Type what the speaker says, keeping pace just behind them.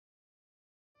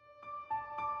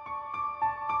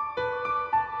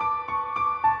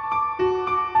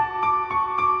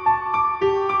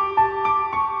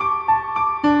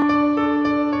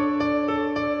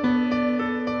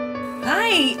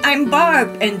I'm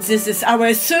Barb, and this is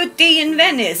our third day in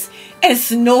Venice,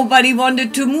 as nobody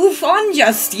wanted to move on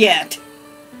just yet.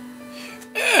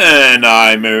 And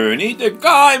I'm Ernie, the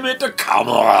guy with the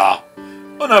camera.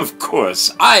 And of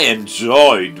course, I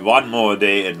enjoyed one more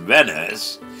day in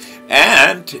Venice,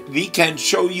 and we can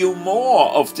show you more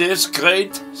of this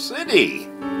great city.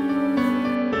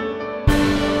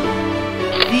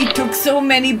 We took so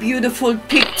many beautiful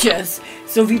pictures,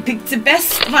 so we picked the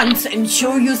best ones and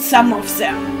show you some of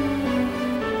them.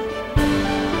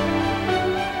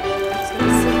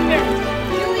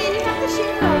 Julian, you have to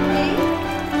share,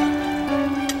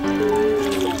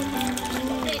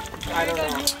 okay? I don't know.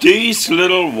 These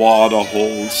little water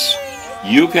holes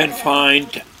you can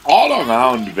find all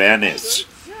around Venice.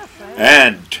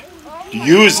 And to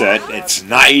use it, it's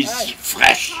nice,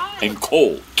 fresh and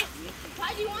cold.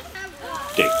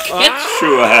 The kids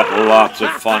sure have lots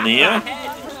of fun here.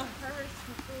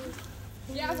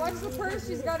 Yeah, watch the purse.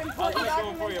 She's got important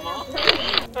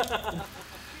documents.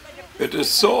 It is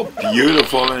so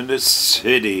beautiful in this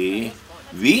city.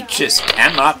 We just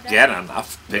cannot get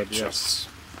enough pictures.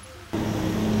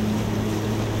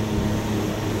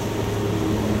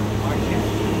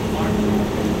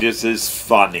 This is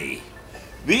funny.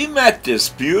 We met this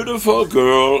beautiful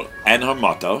girl and her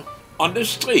mother on the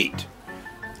street.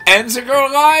 And the girl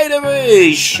right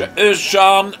away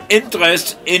showed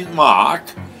interest in Mark,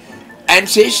 and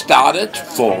she started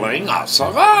following us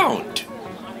around.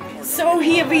 So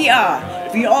here we are.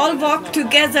 We all walked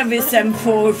together with them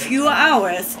for a few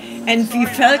hours, and we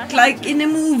felt like in a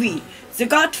movie, The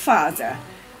Godfather,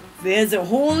 where the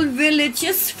whole village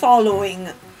is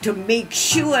following to make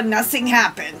sure nothing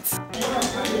happens.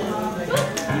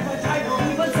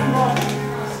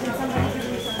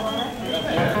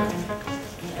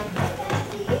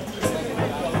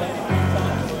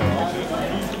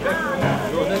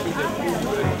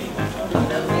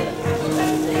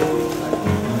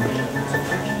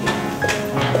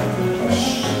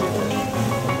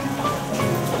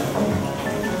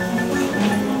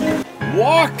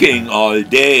 Walking all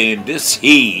day in this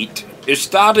heat is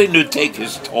starting to take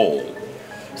its toll.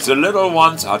 The little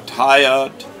ones are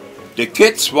tired, the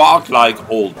kids walk like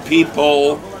old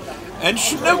people, and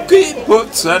Snooky,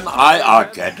 Boots and I are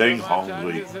getting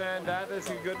hungry.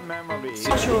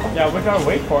 Yeah, we gotta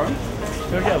wait for him.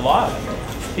 He'll get lost.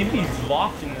 He'd be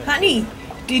lost in the... Honey,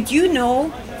 did you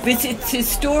know, with its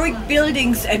historic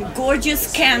buildings and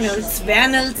gorgeous canals,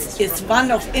 Venice is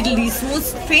one of Italy's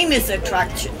most famous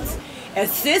attractions,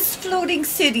 as this floating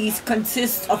city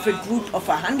consists of a group of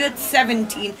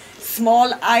 117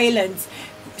 small islands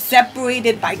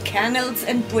separated by canals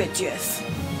and bridges.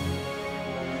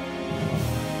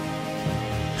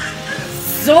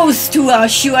 Those two are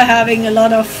sure having a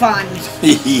lot of fun.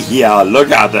 Yeah,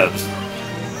 look at them.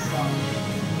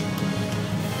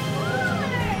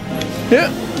 Yeah,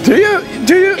 do you,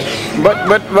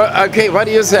 but, okay, what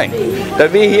do you think?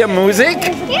 That we hear music?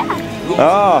 Yeah.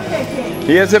 Oh,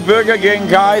 here's a Burger King,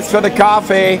 guys, for the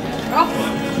coffee.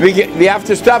 We have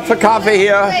to stop for coffee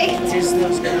here.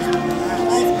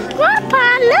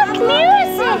 Papa, look,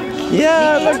 music.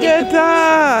 Yeah, look at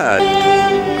that.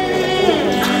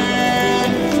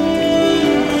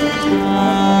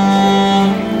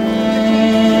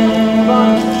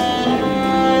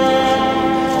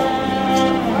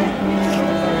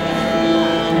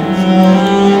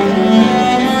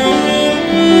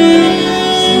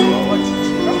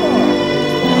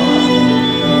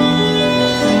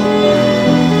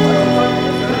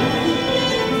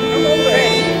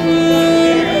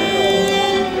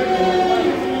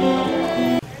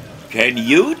 Can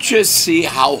you just see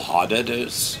how hot it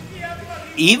is?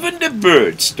 Even the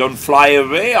birds don't fly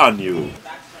away on you.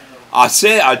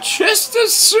 They are just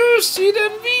as thirsty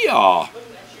than we are.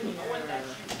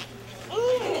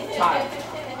 I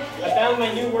found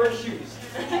my new work shoes.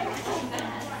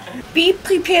 Be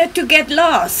prepared to get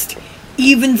lost.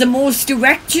 Even the most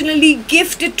directionally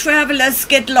gifted travelers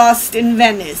get lost in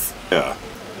Venice. Yeah.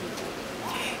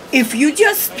 If you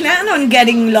just plan on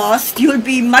getting lost, you'll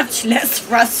be much less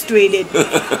frustrated.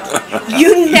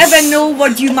 You never know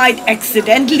what you might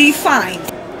accidentally find.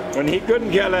 And he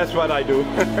couldn't care less what I do.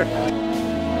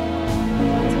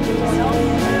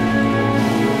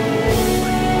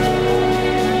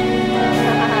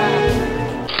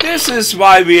 This is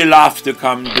why we love to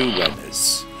come to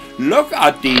Venice. Look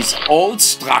at these old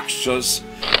structures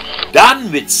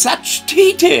done with such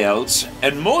details,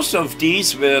 and most of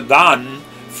these were done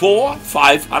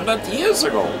 400-500 years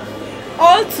ago.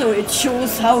 Also, it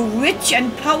shows how rich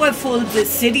and powerful the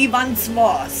city once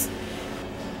was.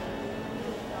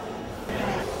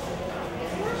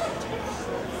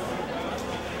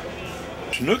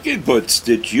 Schnückelputz,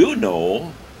 did you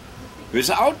know?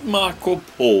 Without Marco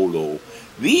Polo,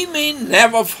 we may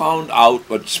never found out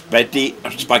what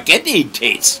spaghetti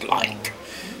tastes like,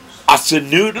 as the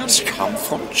noodles come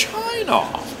from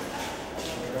China.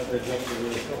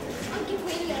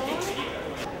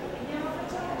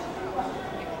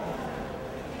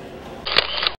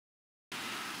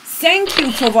 Thank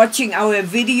you for watching our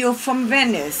video from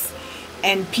Venice,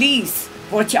 and please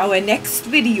watch our next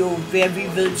video where we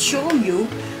will show you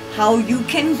how you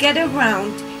can get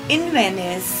around in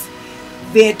Venice,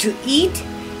 where to eat,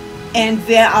 and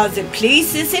where are the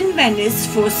places in Venice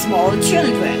for small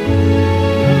children.